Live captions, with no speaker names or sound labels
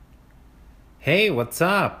Hey, what's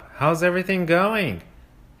up? How's everything going?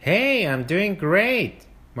 Hey, I'm doing great.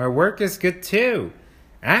 My work is good too.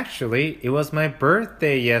 Actually, it was my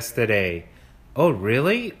birthday yesterday. Oh,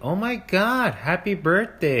 really? Oh my god, happy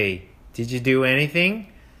birthday. Did you do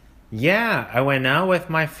anything? Yeah, I went out with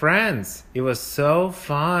my friends. It was so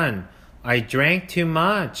fun. I drank too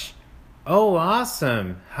much. Oh,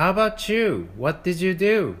 awesome. How about you? What did you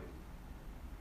do?